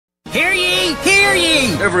Hear ye, hear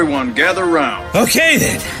ye! Everyone gather round. Okay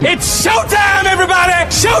then. It's showtime, everybody!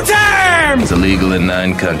 Showtime! It's illegal in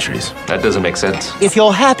 9 countries. That doesn't make sense. If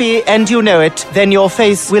you're happy and you know it, then your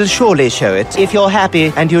face will surely show it. If you're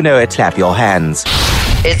happy and you know it, clap your hands.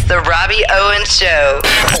 It's the Robbie Owens Show.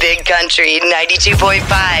 Big Country 92.5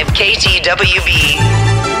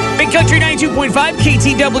 KTWB. Big Country 92.5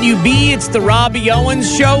 KTWB. It's the Robbie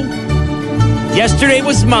Owens Show. Yesterday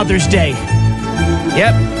was Mother's Day.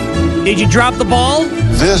 Yep. Did you drop the ball?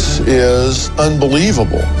 This is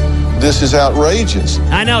unbelievable. This is outrageous.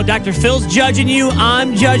 I know. Dr. Phil's judging you.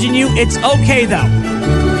 I'm judging you. It's okay, though.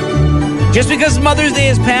 Just because Mother's Day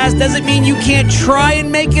has passed doesn't mean you can't try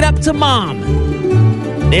and make it up to Mom.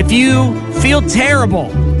 If you feel terrible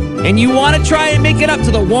and you want to try and make it up to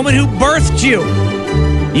the woman who birthed you,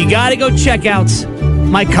 you got to go check out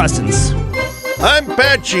my cousins. I'm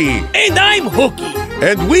Patchy. And I'm Hookie.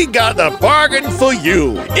 And we got a bargain for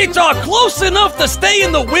you. It's our close enough to stay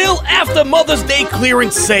in the will after Mother's Day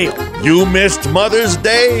clearance sale. You missed Mother's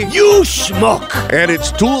Day? You schmuck. And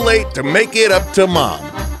it's too late to make it up to Mom.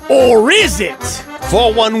 Or is it?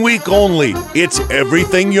 For 1 week only, it's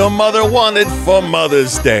everything your mother wanted for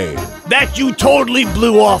Mother's Day. That you totally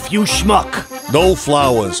blew off, you schmuck. No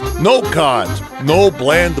flowers, no cards, no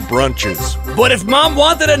bland brunches. But if Mom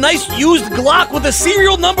wanted a nice used Glock with a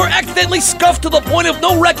serial number accidentally scuffed to the point of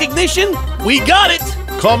no recognition, we got it.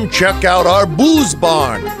 Come check out our booze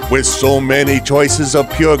barn. With so many choices of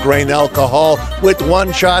pure grain alcohol, with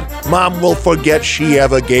one shot, Mom will forget she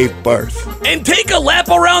ever gave birth. And take a lap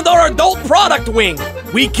around our adult product wing.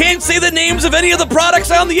 We can't say the names of any of the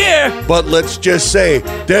products on the air. But let's just say,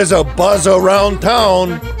 there's a buzz around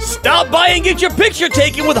town. Stop by and get your picture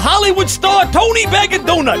taken with Hollywood star Tony Bag of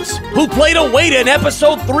Donuts, who played a waiter in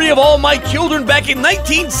episode 3 of All My Children back in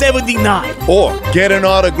 1979. Or get an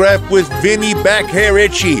autograph with Vinny Backhair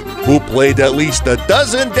Itchy, who played at least a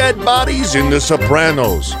dozen dead bodies in The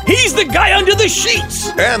Sopranos. He's the guy under the sheets.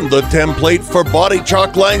 And the template for body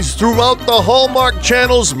chalk lines throughout the Hallmark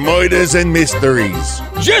Channel's Murders and Mysteries.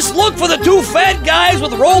 Just look for the 2 fat guys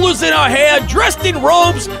with rollers in our hair, dressed in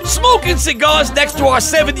robes, smoking cigars next to our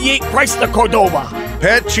 78 Chrysler Cordoba.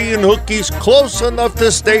 Patchy and Hookie's close enough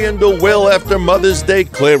to stay in the will after Mother's Day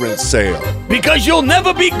clearance sale. Because you'll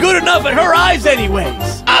never be good enough in her eyes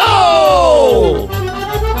anyways. Oh!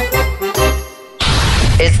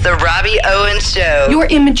 It's the Robbie Owens Show. Your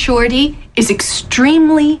immaturity is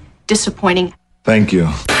extremely disappointing. Thank you.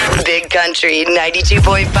 Big Country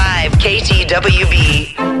 92.5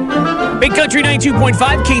 KTWB. Big Country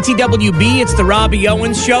 92.5 KTWB. It's the Robbie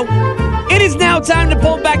Owens Show. It is now time to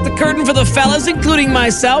pull back the curtain for the fellas, including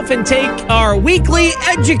myself, and take our weekly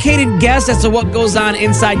educated guess as to what goes on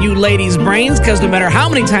inside you ladies' brains, because no matter how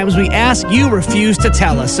many times we ask, you refuse to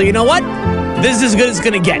tell us. So you know what? This is as good as it's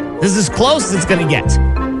going to get. This is as close as it's going to get.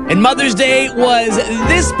 And Mother's Day was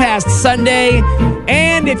this past Sunday,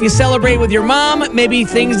 and if you celebrate with your mom, maybe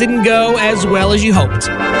things didn't go as well as you hoped.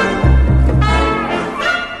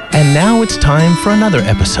 And now it's time for another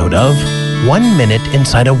episode of 1 Minute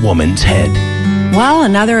Inside a Woman's Head. Well,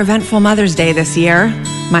 another eventful Mother's Day this year.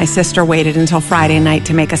 My sister waited until Friday night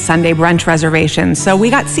to make a Sunday brunch reservation, so we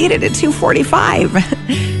got seated at 2:45.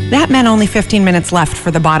 That meant only 15 minutes left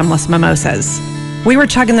for the bottomless mimosas. We were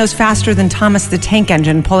chugging those faster than Thomas the Tank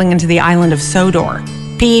Engine pulling into the island of Sodor.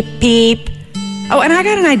 Beep, beep. Oh, and I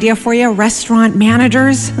got an idea for you, restaurant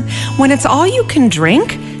managers. When it's all you can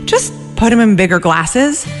drink, just put them in bigger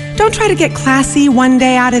glasses. Don't try to get classy one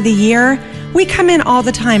day out of the year. We come in all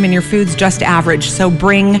the time and your food's just average, so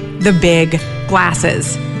bring the big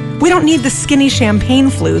glasses. We don't need the skinny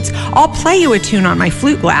champagne flutes. I'll play you a tune on my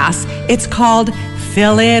flute glass. It's called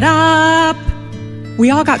Fill It Up. We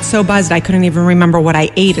all got so buzzed I couldn't even remember what I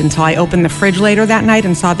ate until I opened the fridge later that night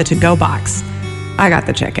and saw the to-go box. I got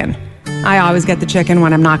the chicken. I always get the chicken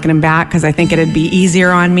when I'm knocking him back because I think it'd be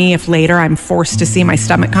easier on me if later I'm forced to see my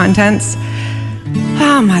stomach contents.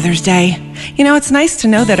 Ah, Mother's Day. You know, it's nice to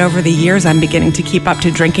know that over the years I'm beginning to keep up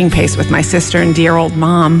to drinking pace with my sister and dear old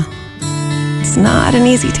mom. It's not an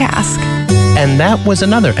easy task. And that was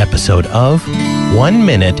another episode of 1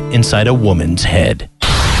 Minute Inside a Woman's Head.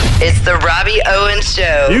 It's the Robbie Owens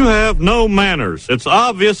Show. You have no manners. It's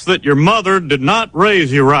obvious that your mother did not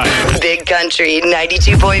raise you right. Big Country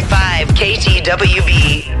 92.5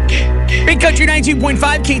 KTWB. Big Country 92.5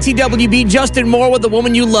 KTWB. Justin Moore with The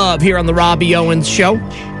Woman You Love here on the Robbie Owens Show.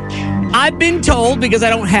 I've been told, because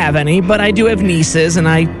I don't have any, but I do have nieces and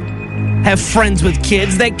I have friends with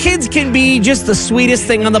kids, that kids can be just the sweetest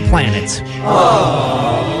thing on the planet.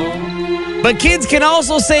 Aww. But kids can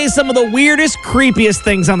also say some of the weirdest, creepiest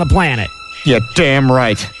things on the planet. You're damn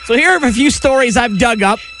right. So here are a few stories I've dug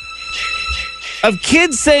up of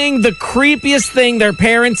kids saying the creepiest thing their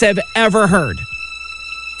parents have ever heard.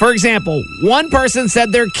 For example, one person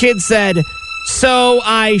said their kid said, "So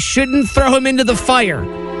I shouldn't throw him into the fire."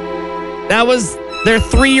 That was their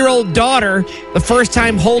 3-year-old daughter the first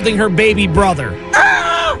time holding her baby brother.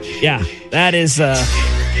 Yeah, that is,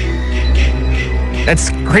 that's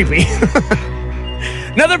creepy.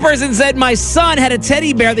 Another person said, "My son had a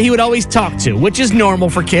teddy bear that he would always talk to," which is normal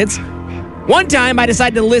for kids. One time, I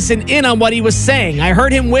decided to listen in on what he was saying. I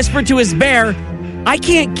heard him whisper to his bear, "I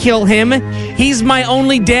can't kill him. He's my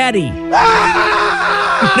only daddy."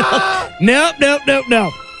 No.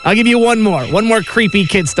 I'll give you one more creepy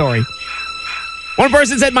kid story. One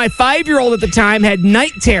person said my 5-year-old at the time had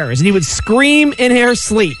night terrors and he would scream in her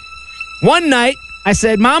sleep. One night, I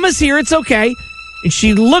said, "Mama's here, it's okay." And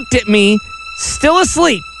she looked at me, still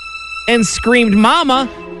asleep, and screamed, "Mama,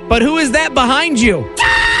 but who is that behind you?"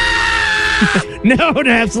 No,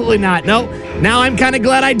 absolutely not. No. Now I'm kind of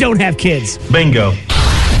glad I don't have kids. Bingo.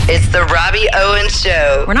 It's the Robbie Owens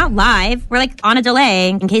Show. We're not live. We're like on a delay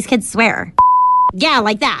in case kids swear. Yeah,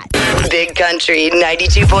 like that. Big Country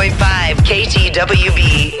 92.5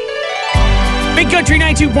 KTWB. Big Country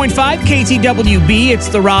 92.5 KTWB. It's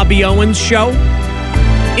the Robbie Owens Show.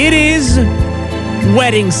 It is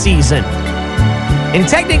wedding season. And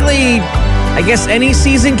technically, I guess any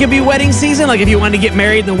season could be wedding season. Like if you wanted to get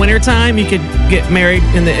married in the wintertime, you could get married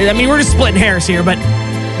in the... I mean, we're just splitting hairs here, but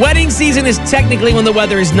wedding season is technically when the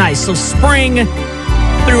weather is nice. So spring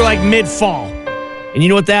through like mid-fall. And you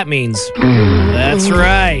know what that means? That's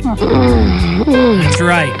right. That's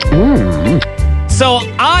right. So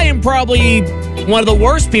I am probably one of the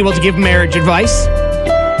worst people to give marriage advice.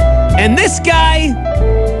 And this guy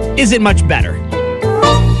isn't much better.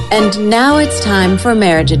 And now it's time for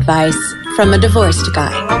marriage advice from a divorced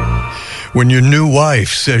guy. When your new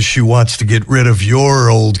wife says she wants to get rid of your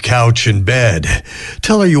old couch and bed,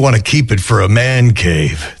 tell her you want to keep it for a man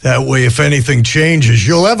cave. That way, if anything changes,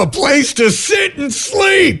 you'll have a place to sit and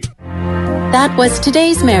sleep. That was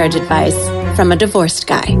today's marriage advice from a divorced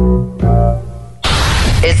guy.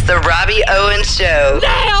 It's the Robbie Owens Show.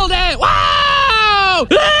 Nailed it! Wow!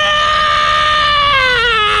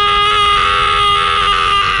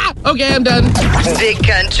 Okay, I'm done. Big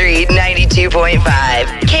Country 92.5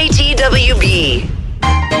 KTWB.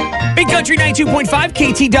 Big Country 92.5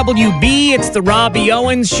 KTWB. It's the Robbie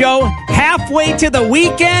Owens Show. Halfway to the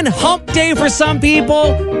weekend. Hump day for some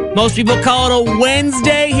people. Most people call it a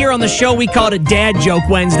Wednesday. Here on the show, we call it a Dad Joke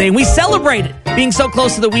Wednesday. And we celebrate it being so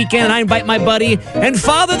close to the weekend. And I invite my buddy and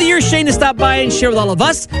Father of the Year, Shane, to stop by and share with all of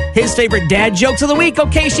us his favorite dad jokes of the week.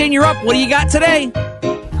 Okay, Shane, you're up. What do you got today?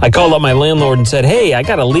 I called up my landlord and said, "Hey, I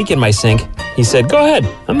got a leak in my sink." He said, "Go ahead.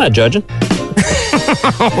 I'm not judging."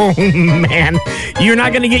 Oh, man. You're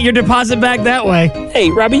not going to get your deposit back that way. Hey,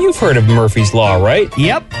 Robbie, you've heard of Murphy's Law, right?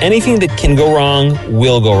 Yep. Anything that can go wrong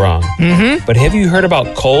will go wrong. Mm-hmm. But have you heard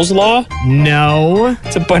about Cole's Law? No.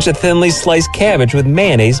 It's a bunch of thinly sliced cabbage with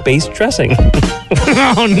mayonnaise-based dressing.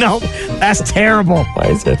 Oh, no. That's terrible. Why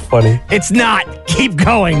is that funny? It's not. Keep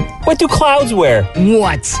going. What do clouds wear?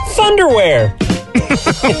 What? Thunderwear.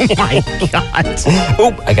 Oh, my God.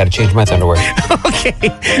 Oop, I got to change my underwear.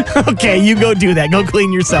 Okay, you go do that. Go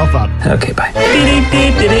clean yourself up. Okay, bye.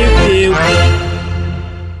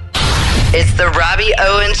 It's the Robbie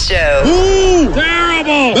Owens Show. Ooh,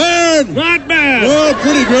 terrible. Bad. Not bad. Oh,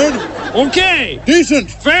 pretty good. Okay. Decent.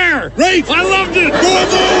 Fair. Great. I loved it. Go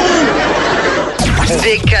on.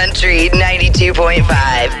 Big Country 92.5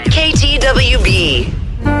 KTWB.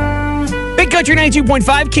 Big Country 92.5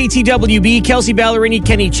 KTWB. Kelsey Ballerini,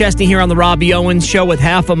 Kenny Chesney here on the Robbie Owens Show with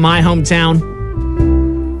half of my hometown.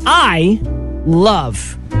 I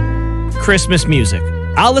love Christmas music.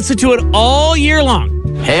 I'll listen to it all year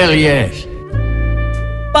long. Hell yes.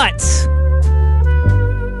 But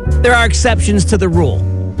there are exceptions to the rule.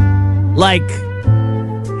 Like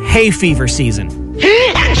hay fever season.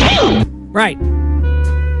 Right.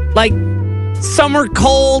 Like summer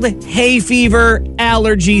cold, hay fever,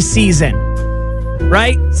 allergy season.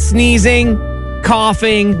 Right? Sneezing,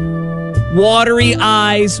 coughing, watery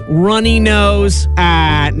eyes, runny nose.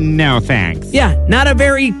 No thanks. Yeah, not a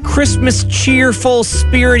very Christmas cheerful,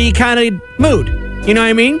 spirity kind of mood. You know what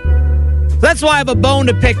I mean? That's why I have a bone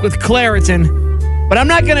to pick with Claritin. But I'm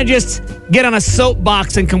not going to just get on a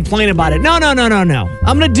soapbox and complain about it. No. I'm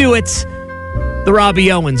going to do it the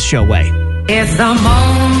Robbie Owens Show way. It's the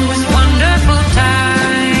most wonderful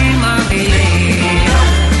time of the year.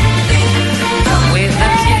 With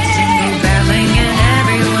the kids jingle belling and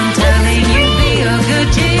everyone telling you be a good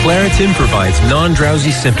cheer. Claritin provides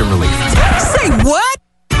non-drowsy symptom relief. Say what?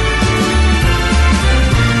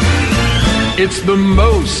 It's the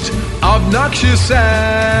most obnoxious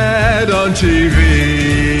ad on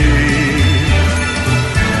TV.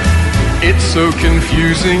 It's so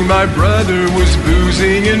confusing, my brother was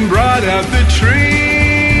boozing and brought out the tree.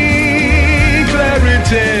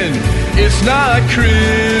 Claritin, it's not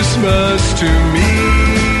Christmas to me.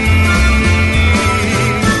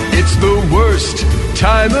 It's the worst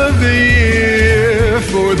time of the year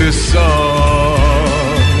for this song.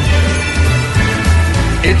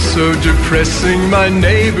 It's so depressing, my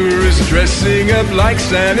neighbor is dressing up like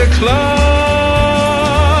Santa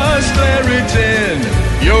Claus. Claritin,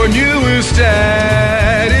 your newest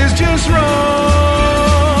ad is just wrong.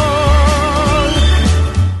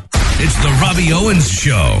 It's the Robbie Owens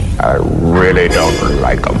Show. I really don't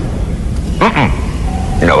like them.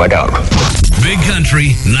 No, I don't. Big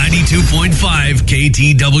Country 92.5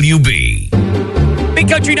 KTWB. Big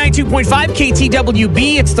Country 92.5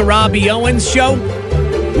 KTWB. It's the Robbie Owens Show.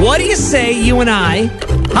 What do you say you and I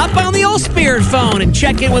hop on the old spirit phone and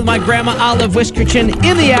check in with my grandma Olive Whiskerchin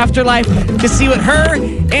in the afterlife to see what her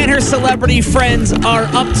and her celebrity friends are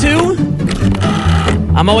up to?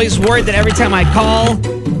 I'm always worried that every time I call,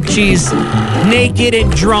 she's naked and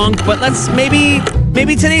drunk, but maybe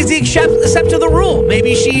today's the exception to the rule.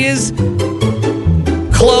 Maybe she is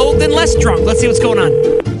clothed and less drunk. Let's see what's going on.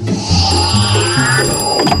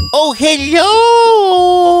 Oh,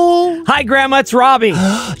 hello. Hi, Grandma. It's Robbie.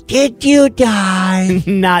 Did you die?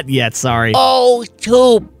 Not yet, sorry. Oh,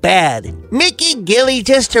 too bad. Mickey Gilly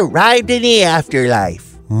just arrived in the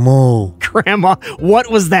afterlife. Moo. Grandma, what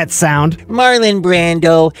was that sound? Marlon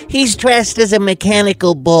Brando. He's dressed as a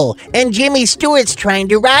mechanical bull, and Jimmy Stewart's trying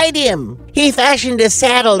to ride him. He fashioned a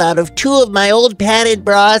saddle out of 2 of my old padded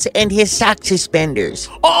bras and his sock suspenders.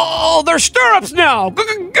 Oh, they're stirrups now.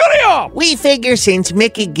 Goody up. We figure since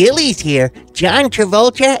Mickey Gilly's here, John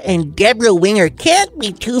Travolta and Deborah Winger can't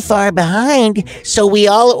be too far behind, so we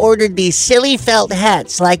all ordered these silly felt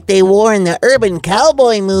hats like they wore in the Urban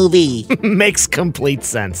Cowboy movie. Makes complete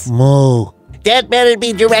sense. Moo. That better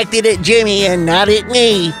be directed at Jimmy and not at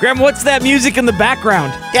me. Grandma, what's that music in the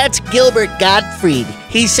background? That's Gilbert Gottfried.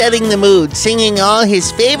 He's setting the mood, singing all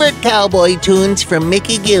his favorite cowboy tunes from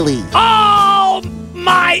Mickey Gilly. Oh,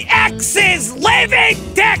 my exes live in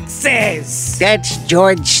Texas. That's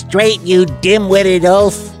George Strait, you dim-witted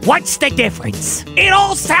oaf. What's the difference? It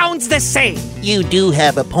all sounds the same. You do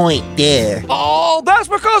have a point there. Oh, that's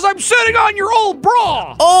because I'm sitting on your old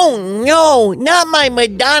bra. Oh, no, not my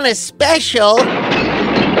Madonna special.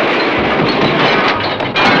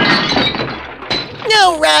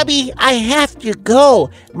 No, Robbie, I have to go.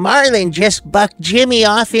 Marlon just bucked Jimmy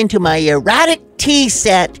off into my erotic tea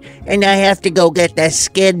set, and I have to go get the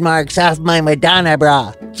skid marks off my Madonna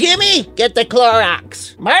bra. Jimmy, get the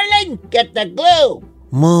Clorox. Marlon, get the glue.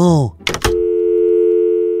 Moo.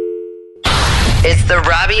 It's the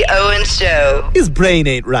Robbie Owens Show. His brain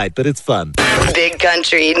ain't right, but it's fun. Big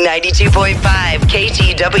Country 92.5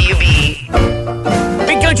 KTWB.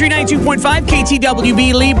 Big Country 92.5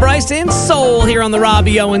 KTWB. Lee Bryson, Soul here on the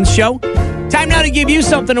Robbie Owens Show. Time now to give you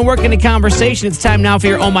something to work into conversation. It's time now for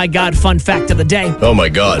your Oh My God Fun Fact of the Day. Oh my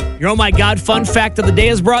God. Your Oh My God Fun Fact of the Day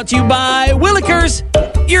is brought to you by Willikers,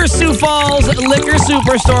 your Sioux Falls liquor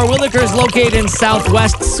superstore. Willikers located in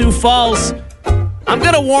Southwest Sioux Falls. I'm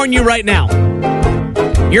going to warn you right now.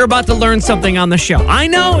 You're about to learn something on the show. I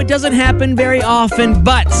know it doesn't happen very often,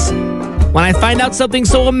 but when I find out something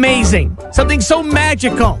so amazing, something so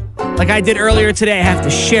magical, like I did earlier today, I have to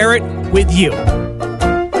share it with you.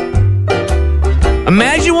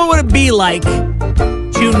 Imagine what would it be like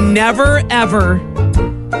to never, ever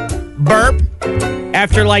burp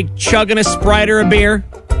after, like, chugging a Sprite or a beer,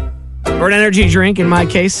 or an energy drink, in my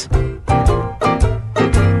case,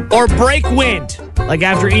 or break wind, like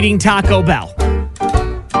after eating Taco Bell.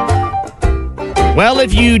 Well,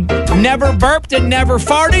 if you never burped and never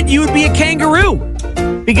farted, you would be a kangaroo.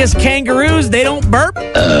 Because kangaroos, they don't burp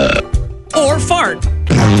or fart.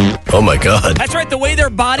 Oh my God. That's right, the way their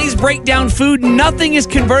bodies break down food, nothing is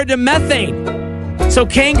converted to methane. So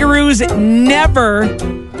kangaroos never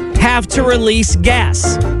have to release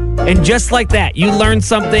gas. And just like that, you learn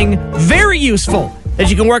something very useful that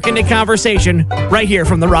you can work into conversation right here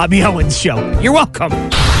from the Robbie Owens Show. You're welcome.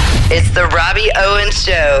 It's the Robbie Owens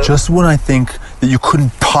Show. Just when I think that you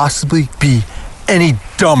couldn't possibly be any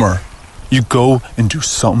dumber, you go and do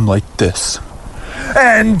something like this.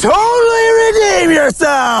 And totally redeem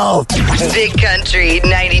yourself! Big Country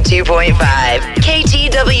 92.5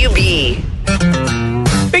 KTWB.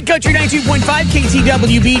 Big Country 92.5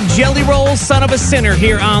 KTWB. Jelly Roll, son of a sinner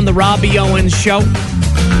here on the Robbie Owens Show.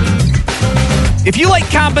 If you like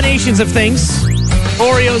combinations of things,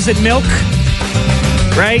 Oreos and milk,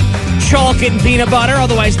 right? Chalkin peanut butter,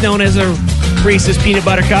 otherwise known as a Reese's peanut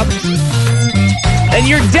butter cup. And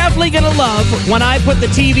you're definitely going to love when I put the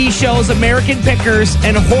TV shows American Pickers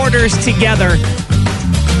and Hoarders together.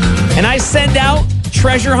 And I send out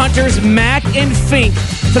treasure hunters Mac and Fink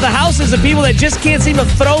to the houses of people that just can't seem to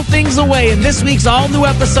throw things away. In this week's all-new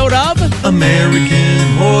episode of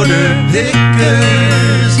American Hoarder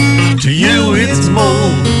Pickers. To you it's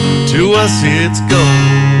mold, to us it's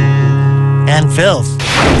gold. And filth.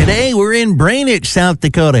 Today we're in Brainage, South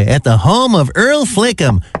Dakota, at the home of Earl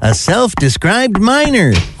Flickum, a self-described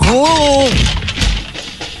miner. Oh!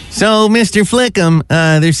 So, Mr. Flickum,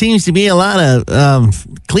 there seems to be a lot of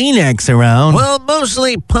Kleenex around. Well,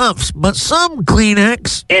 mostly puffs, but some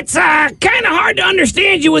Kleenex. It's kind of hard to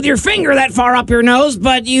understand you with your finger that far up your nose,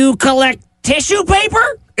 but you collect tissue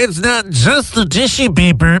paper? It's not just the tissue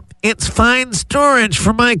paper, it's fine storage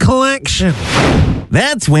for my collection.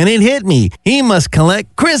 That's when it hit me. He must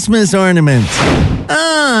collect Christmas ornaments.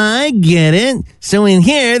 Ah, I get it. So in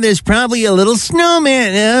here, there's probably a little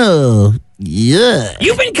snowman. Oh, yeah.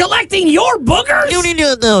 You've been collecting your boogers?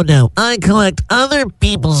 No. I collect other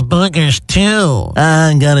people's boogers, too.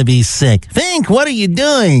 I'm gonna be sick. Think, what are you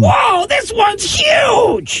doing? Whoa, this one's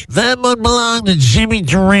huge! That one belonged to Jimmy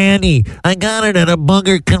Durante. I got it at a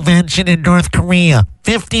booger convention in North Korea.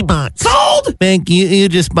 $50. Sold! Think you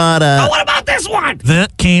just bought a... Oh, what about this one?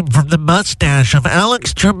 That came from the mustache of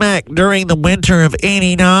Alex Trebek during the winter of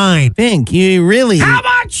 '89. Think, you really... How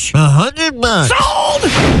much? $100.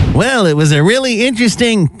 Sold! Well, it was a really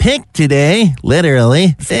interesting pick today,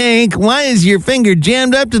 literally. Think, why is your finger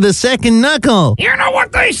jammed up to the second knuckle? You know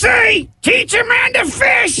what they say? Teach a man to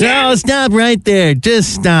fish! No, stop right there.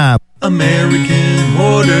 Just stop. American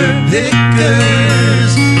Hoarder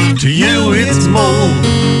Pickers. To you it's mold,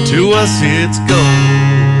 to us it's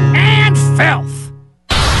gold. And filth.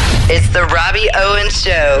 It's the Robbie Owens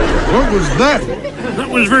Show. What was that? That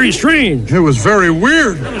was very strange. It was very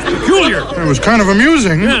weird. Peculiar. It was kind of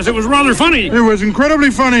amusing. Yes, it was rather funny. It was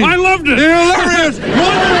incredibly funny. I loved it. Hilarious.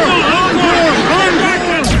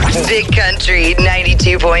 Big Country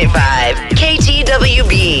 92.5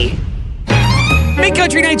 KTWB. Big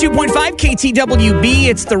Country 92.5 KTWB.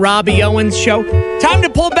 It's the Robbie Owens Show. Time to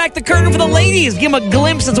pull back the curtain for the ladies. Give them a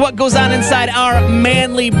glimpse of what goes on inside our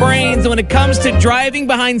manly brains. When it comes to driving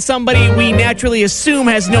behind somebody we naturally assume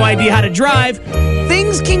has no idea how to drive,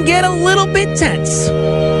 things can get a little bit tense.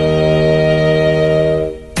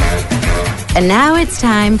 And now it's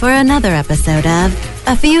time for another episode of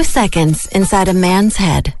A Few Seconds Inside a Man's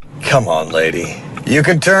Head. Come on, lady. You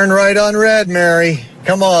can turn right on red, Mary.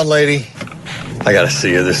 Come on, lady. I gotta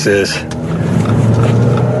see who this is.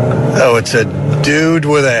 Oh, it's a dude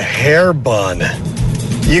with a hair bun.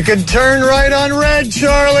 You can turn right on red,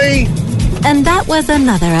 Charlie. And that was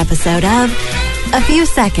another episode of A Few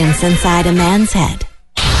Seconds Inside a Man's Head.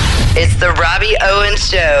 It's the Robbie Owens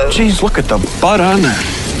Show. Jeez, look at the butt on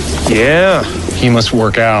that. Yeah, he must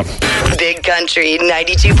work out. Big Country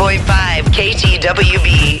 92.5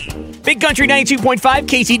 KTWB. Big Country 92.5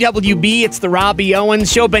 KTWB. It's the Robbie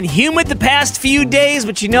Owens Show. Been humid the past few days,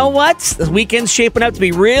 but you know what? The weekend's shaping up to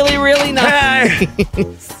be really, really nice.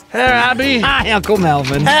 Hey, Robbie. Hi, Uncle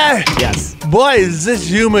Melvin. Hey. Yes. Boy, is this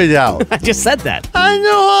humid out. I just said that. I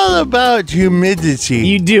know all about humidity.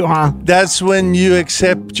 You do, huh? That's when you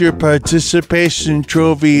accept your participation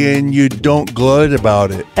trophy and you don't gloat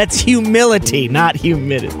about it. That's humility, not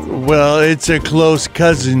humidity. Well, it's a close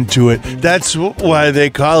cousin to it. That's why they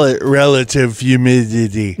call it relative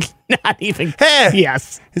humidity. Not even. Hey!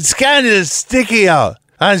 Yes. It's kind of sticky out.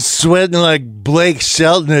 I'm sweating like Blake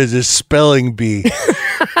Shelton as a spelling bee.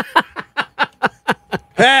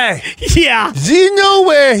 Hey! Yeah. Do you know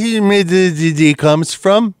where humidity comes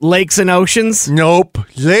from? Lakes and oceans? Nope.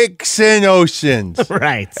 Lakes and oceans.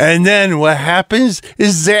 Right. And then what happens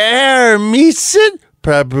is the air meets it,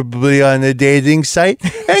 probably on a dating site,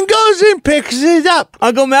 and goes and picks it up.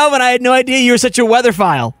 Uncle Melvin, I had no idea you were such a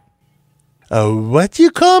weatherphile. What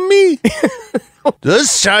you call me?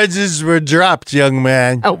 Those charges were dropped, young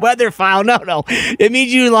man. A weatherphile? No. It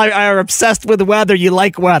means you are obsessed with weather. You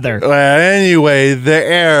like weather. Well, anyway, the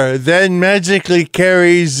air then magically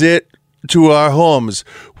carries it to our homes,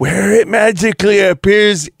 where it magically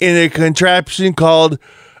appears in a contraption called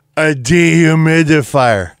a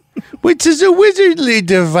dehumidifier, which is a wizardly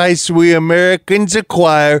device we Americans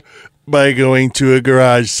acquire by going to a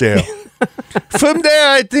garage sale. From there,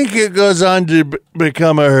 I think it goes on to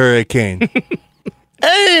become a hurricane.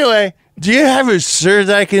 Anyway, do you have a shirt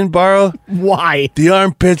I can borrow? Why? The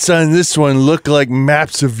armpits on this one look like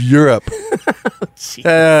maps of Europe.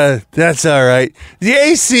 That's all right. The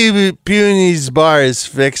AC Puny's bar is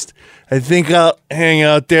fixed, I think I'll hang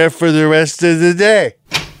out there for the rest of the day.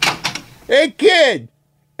 Hey, kid!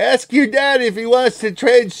 Ask your dad if he wants to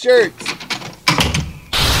trade shirts.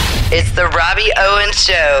 It's the Robbie Owens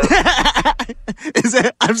Show. Is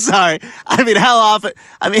it? I'm sorry. I mean, how often?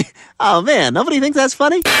 I mean, oh man, nobody thinks that's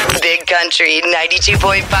funny? Big Country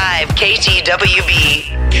 92.5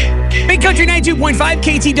 KTWB. Big Country 92.5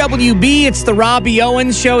 KTWB. It's the Robbie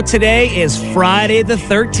Owens Show. Today is Friday the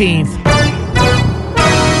 13th.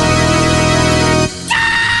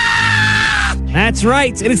 That's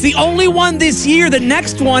right. And it's the only one this year. The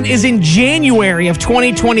next one is in January of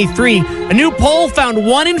 2023. A new poll found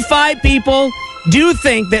 1 in 5 people do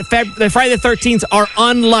think that Friday the 13th are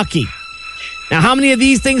unlucky. Now, how many of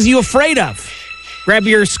these things are you afraid of? Grab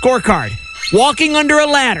your scorecard. Walking under a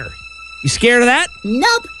ladder. You scared of that?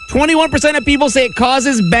 Nope. 21% of people say it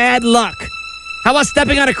causes bad luck. How about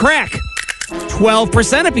stepping on a crack?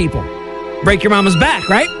 12% of people. Break your mama's back,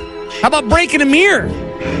 right? How about breaking a mirror?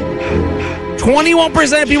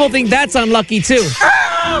 21% of people think that's unlucky, too.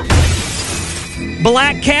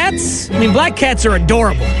 Black cats? I mean, black cats are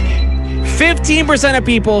adorable. 15% of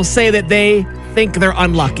people say that they think they're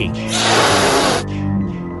unlucky.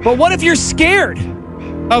 But what if you're scared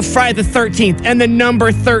of Friday the 13th and the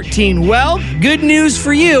number 13? Well, good news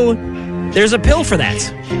for you. There's a pill for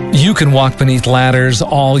that. You can walk beneath ladders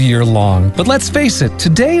all year long. But let's face it,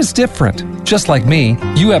 today is different. Just like me,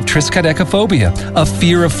 you have triskaidekaphobia, a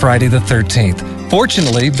fear of Friday the 13th.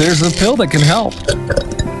 Fortunately, there's a pill that can help.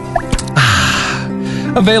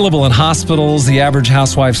 Available in hospitals, the average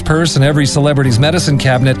housewife's purse, and every celebrity's medicine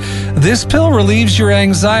cabinet, this pill relieves your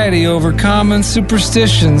anxiety over common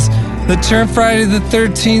superstitions that turn Friday the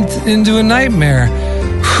 13th into a nightmare.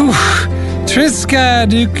 Whew.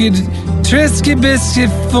 Trisky biscuit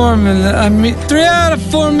formula. I mean, 3 out of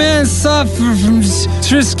 4 men suffer from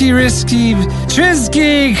Trisky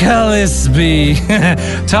Calisby.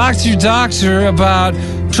 Talk to your doctor about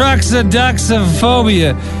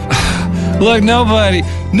truxaduxophobia. Look, nobody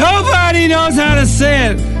knows how to say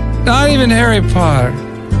it. Not even Harry Potter.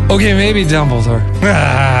 Okay, maybe Dumbledore.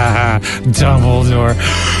 Dumbledore.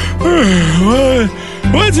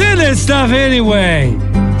 What's in this stuff anyway?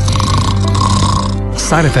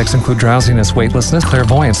 Side effects include drowsiness, weightlessness,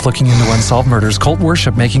 clairvoyance, looking into unsolved murders, cult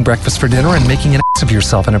worship, making breakfast for dinner, and making an ass of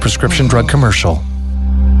yourself in a prescription drug commercial.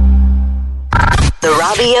 The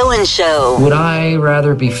Robbie Owens Show. Would I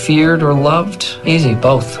rather be feared or loved? Easy,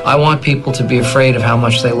 both. I want people to be afraid of how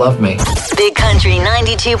much they love me. Big Country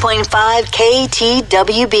 92.5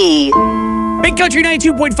 KTWB. Big Country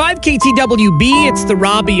 92.5 KTWB. It's the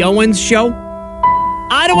Robbie Owens Show.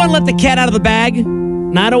 I don't want to let the cat out of the bag,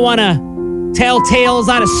 and I don't want to tell tales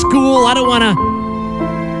out of school. I don't want to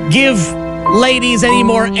give ladies any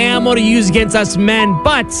more ammo to use against us men,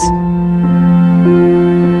 but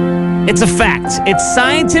it's a fact. It's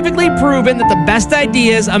scientifically proven that the best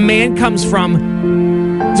ideas a man comes from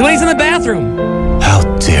is when he's in the bathroom. How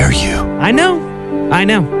dare you? I know.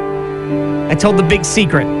 I told the big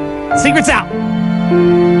secret. Secret's out.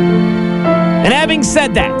 And having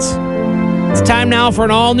said that, it's time now for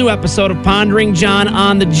an all-new episode of Pondering John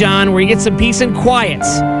on the John, where he gets some peace and quiet.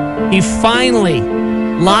 He finally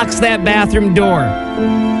locks that bathroom door,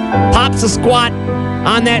 pops a squat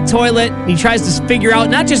on that toilet. He tries to figure out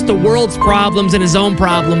not just the world's problems and his own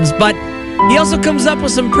problems, but he also comes up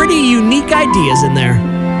with some pretty unique ideas in there.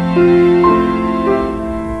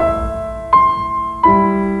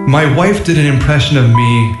 My wife did an impression of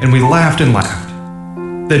me, and we laughed and laughed.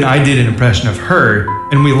 Then I did an impression of her,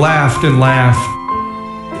 and we laughed and laughed,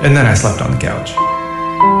 and then I slept on the couch.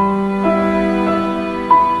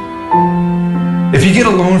 If you get a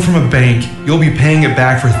loan from a bank, you'll be paying it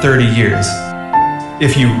back for 30 years.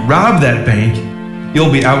 If you rob that bank,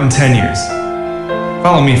 you'll be out in 10 years.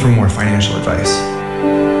 Follow me for more financial advice.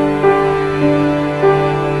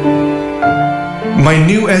 My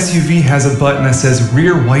new SUV has a button that says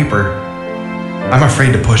rear wiper. I'm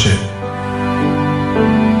afraid to push it.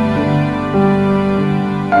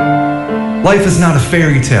 Life is not a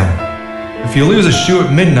fairy tale. If you lose a shoe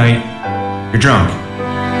at midnight, you're drunk.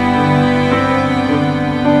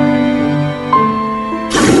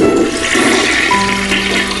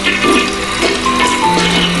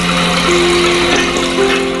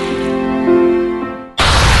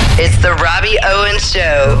 It's the Robbie Owens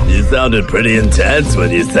Show. You sounded pretty intense when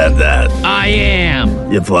you said that. I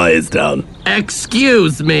am. Your fly is down.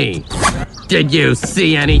 Excuse me. Did you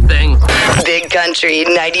see anything? Big Country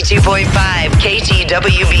 92.5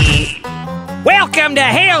 KTWB. Welcome to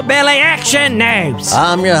Hillbilly Action News.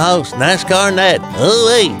 I'm your host, NASCAR Nat,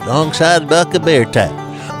 alongside Buck of Beer Tap.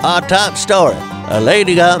 Our top story. A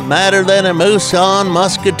lady got madder than a moose on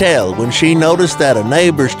muscatel when she noticed that a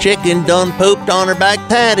neighbor's chicken done pooped on her back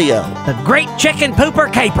patio. The great chicken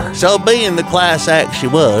pooper caper. So being the class act she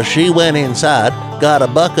was, she went inside, got a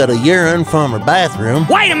bucket of urine from her bathroom.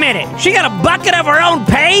 Wait a minute, she got a bucket of her own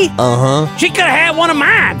pee? Uh-huh. She could have had one of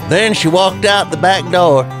mine. Then she walked out the back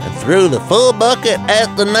door and threw the full bucket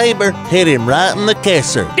at the neighbor, hit him right in the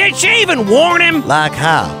kisser. Did she even warn him? Like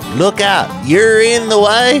how? Look out, you're in the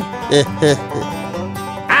way?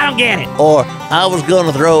 I don't get it. Or I was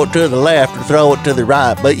gonna throw it to the left or throw it to the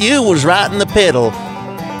right, but you was right in the piddle.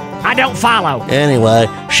 I don't follow. Anyway,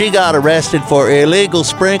 she got arrested for illegal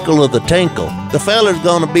sprinkle of the tinkle. The feller's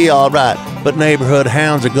gonna be all right, but neighborhood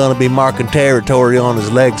hounds are gonna be marking territory on his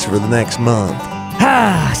legs for the next month.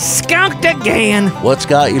 Ah, skunked again. What's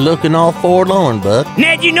got you looking all forlorn, Buck?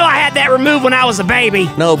 Ned, you know I had that removed when I was a baby.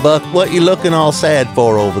 No, Buck, what you looking all sad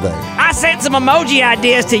for over there? I sent some emoji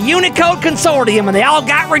ideas to Unicode Consortium and they all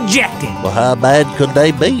got rejected. Well, how bad could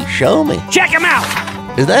they be? Show me. Check them out.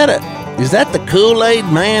 Is that the Kool-Aid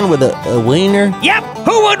man with a wiener? Yep,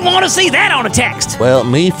 who wouldn't want to see that on a text? Well,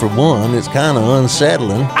 me for one, it's kind of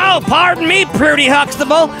unsettling. Oh, pardon me, Prudy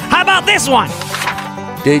Huxtable. How about this one?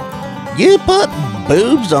 Did you put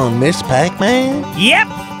boobs on Miss Pac-Man?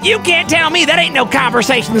 Yep, you can't tell me that ain't no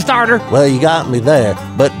conversation starter. Well, you got me there,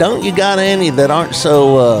 but don't you got any that aren't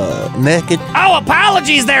so, naked? Oh,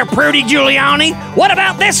 apologies there, Prudy Giuliani. What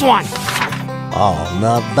about this one? Oh,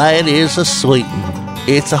 now that is a sweet one.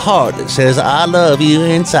 It's a heart that says I love you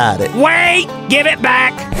inside it. Wait, give it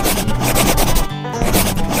back.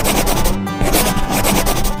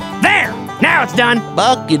 There, now it's done.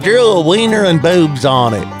 Buck, you drew a wiener and boobs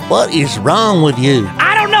on it. What is wrong with you?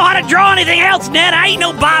 I don't know how to draw anything else, Ned. I ain't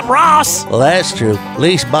no Bob Ross. Well, that's true. At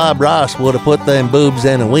least Bob Ross would have put them boobs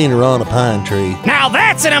and a wiener on a pine tree. Now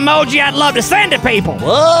that's an emoji I'd love to send to people.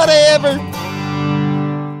 Whatever.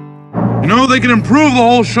 You know, they can improve the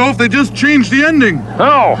whole show if they just change the ending.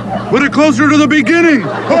 How? Put it closer to the beginning.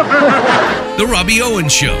 The Robbie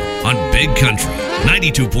Owens Show on Big Country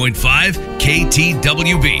 92.5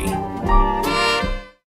 KTWB.